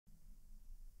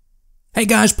Hey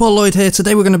guys, Paul Lloyd here.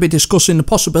 Today we're going to be discussing the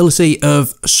possibility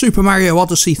of a Super Mario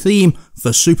Odyssey theme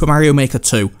for Super Mario Maker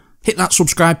 2. Hit that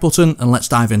subscribe button and let's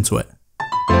dive into it.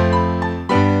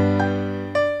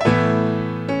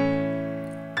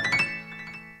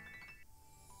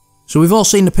 So we've all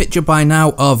seen the picture by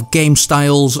now of game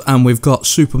styles, and we've got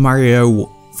Super Mario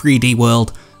 3D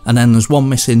World, and then there's one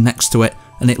missing next to it,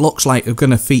 and it looks like we're going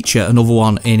to feature another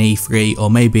one in E3 or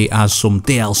maybe as some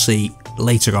DLC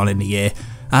later on in the year.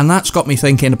 And that's got me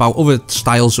thinking about other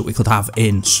styles that we could have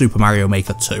in Super Mario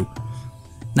Maker 2.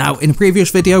 Now, in a previous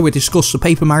video we discussed the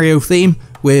Paper Mario theme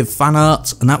with fan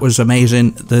art, and that was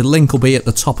amazing. The link will be at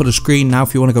the top of the screen now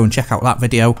if you want to go and check out that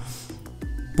video.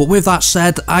 But with that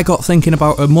said, I got thinking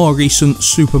about a more recent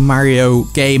Super Mario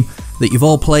game that you've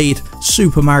all played,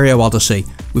 Super Mario Odyssey.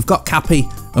 We've got Cappy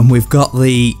and we've got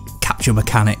the capture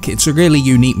mechanic. It's a really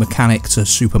unique mechanic to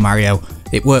Super Mario.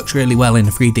 It works really well in a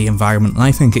 3D environment, and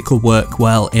I think it could work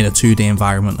well in a 2D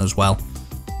environment as well.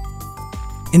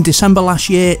 In December last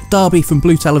year, Darby from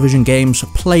Blue Television Games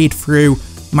played through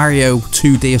Mario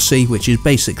 2 DLC, which is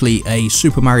basically a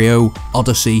Super Mario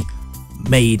Odyssey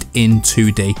made in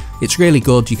 2D. It's really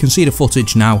good. You can see the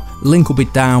footage now. The link will be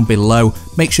down below.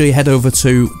 Make sure you head over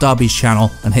to Darby's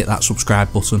channel and hit that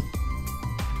subscribe button.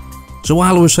 So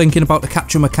while I was thinking about the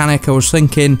capture mechanic, I was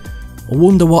thinking, I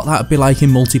wonder what that would be like in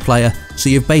multiplayer. So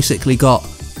you've basically got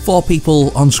 4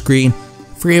 people on screen,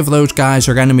 3 of those guys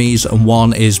are enemies and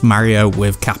 1 is Mario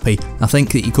with Cappy. I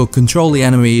think that you could control the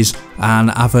enemies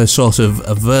and have a sort of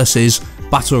a versus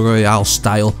battle royale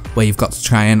style where you've got to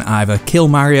try and either kill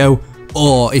Mario,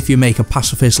 or if you make a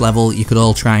pacifist level you could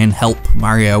all try and help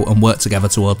Mario and work together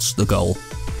towards the goal.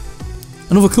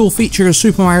 Another cool feature of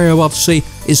Super Mario Odyssey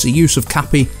is the use of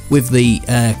Cappy with the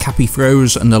Cappy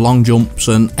throws and the long jumps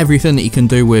and everything that you can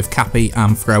do with Cappy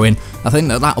and throwing. I think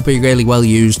that that'll be really well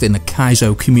used in the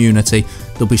Kaizo community.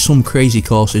 There'll be some crazy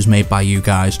courses made by you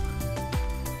guys.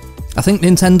 I think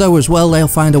Nintendo as well, they'll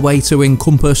find a way to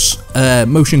encompass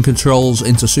motion controls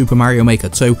into Super Mario Maker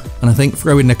 2, and I think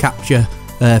throwing the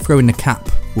cap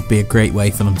would be a great way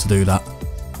for them to do that.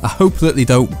 I hope that they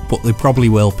don't, but they probably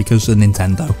will because of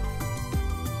Nintendo.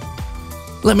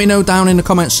 Let me know down in the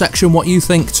comments section what you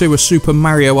think to a Super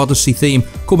Mario Odyssey theme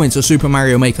coming to Super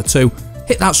Mario Maker 2.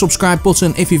 Hit that subscribe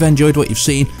button if you've enjoyed what you've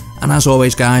seen, and as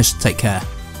always guys, take care.